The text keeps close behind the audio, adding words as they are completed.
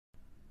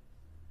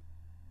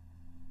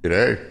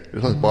G'day,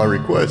 this one's by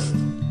request.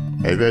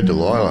 Hey there,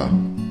 Delilah.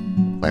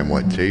 Plain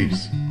white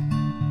tees.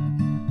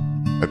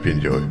 Hope you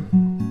enjoy.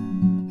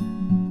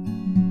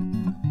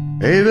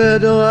 Hey there,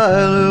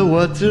 Delilah,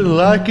 what's it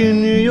like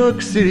in New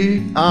York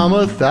City? I'm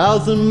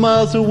 1,000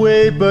 miles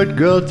away, but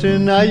girl,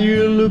 tonight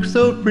you look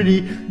so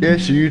pretty.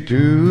 Yes, you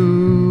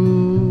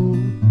do.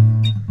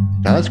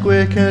 Times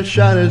Square can't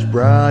shine as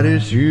bright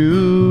as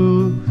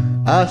you.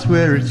 I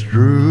swear it's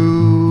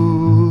true.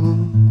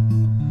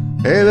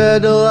 Hey there,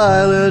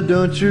 Delilah,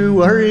 don't you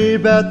worry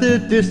about the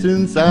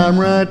distance. I'm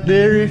right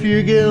there if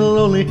you get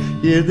lonely.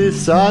 Hear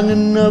this song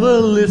and never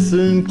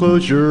listen.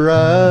 Close your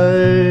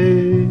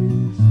eyes.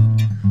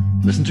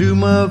 Listen to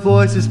my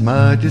voice, it's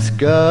my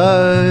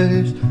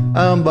disguise.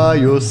 I'm by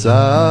your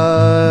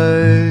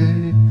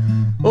side.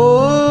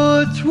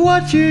 Oh, it's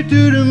what you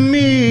do to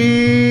me.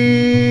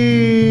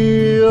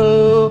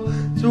 Oh,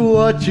 it's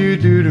what you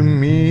do to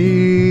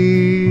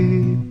me.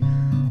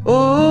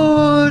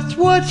 Oh, it's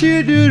what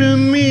you do to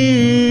me.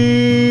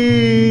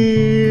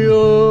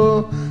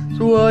 Oh, it's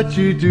what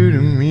you do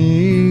to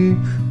me.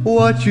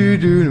 What you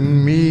do to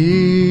me.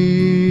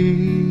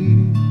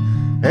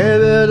 Hey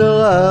there,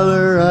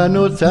 Delilah, I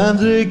know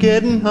times are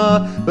getting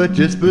hard, but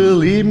just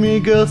believe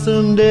me, girl,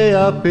 someday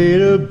I'll pay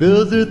the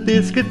bills with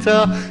this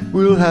guitar.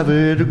 We'll have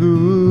it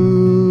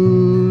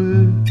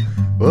good.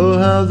 We'll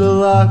have the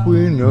life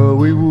we know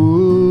we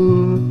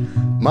would.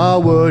 My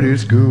word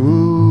is good.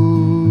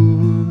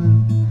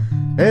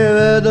 Hey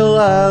there,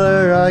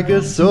 Delilah, I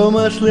got so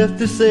much left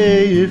to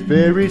say. If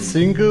every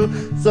single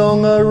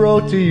song I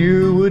wrote to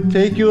you would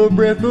take your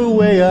breath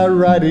away, I'd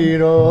write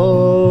it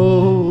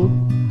all.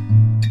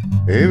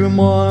 Every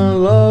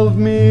morning love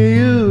me,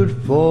 you'd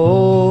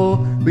fall.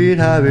 We'd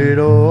have it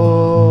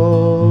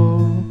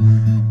all.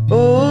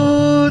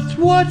 Oh, it's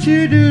what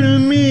you do to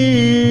me.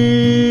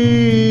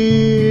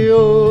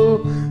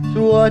 Oh, it's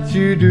what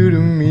you do to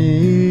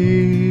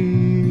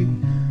me.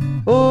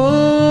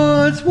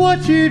 Oh, it's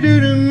what you do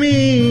to me.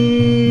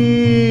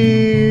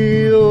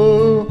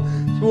 Oh,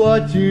 it's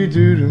what you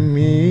do to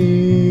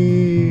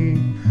me.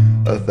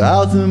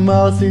 1,000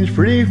 miles seems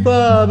pretty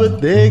far,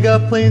 but they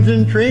got planes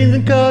and trains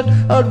and cars.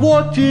 I'd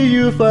walk to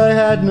you if I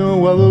had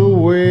no other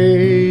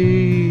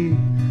way.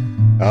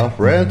 Our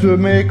friends would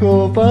make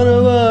all fun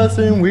of us,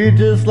 and we'd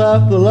just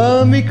laugh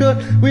along because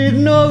we'd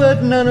know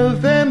that none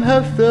of them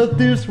have felt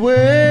this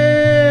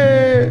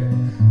way.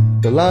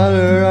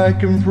 Delilah, I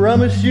can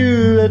promise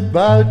you that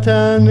by the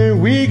time that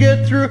we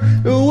get through,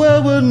 the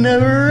world will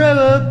never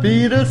ever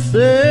be the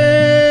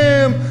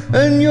same,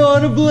 and you're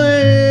to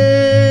blame.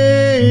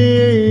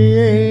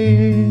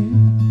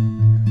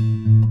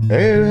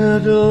 Hey there,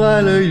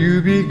 Delilah,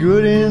 you be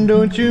good and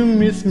don't you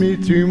miss me.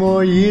 2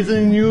 more years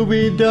and you'll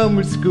be done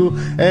with school,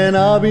 and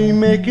I'll be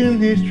making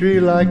history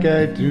like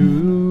I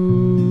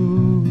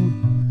do.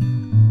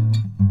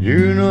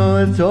 You know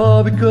it's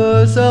all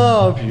because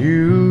of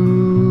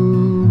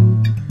you.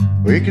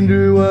 We can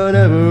do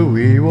whatever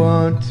we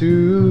want to.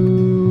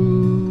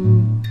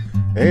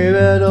 Hey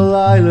there,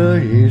 Delilah,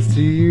 here's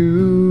to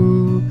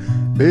you.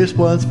 This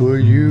one's for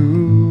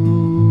you.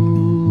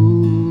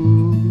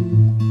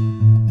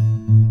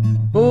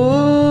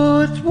 Oh,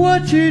 it's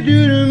what you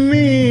do to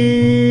me.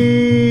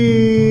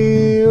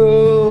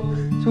 Oh,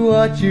 it's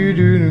what you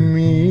do to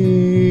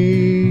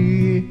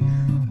me.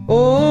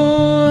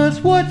 Oh,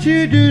 it's what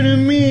you do to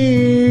me.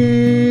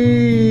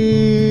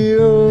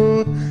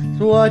 Oh, it's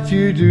what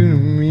you do to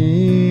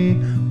me.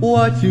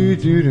 What you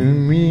do to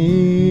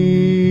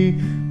me.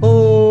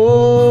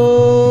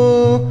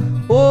 Oh,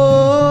 oh.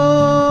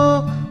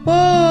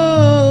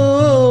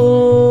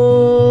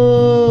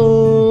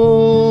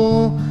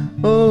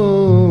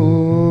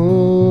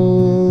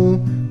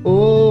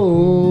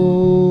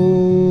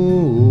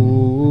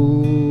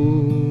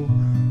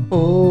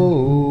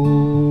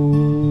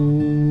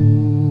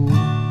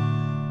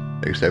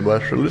 Thanks so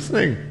much for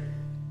listening.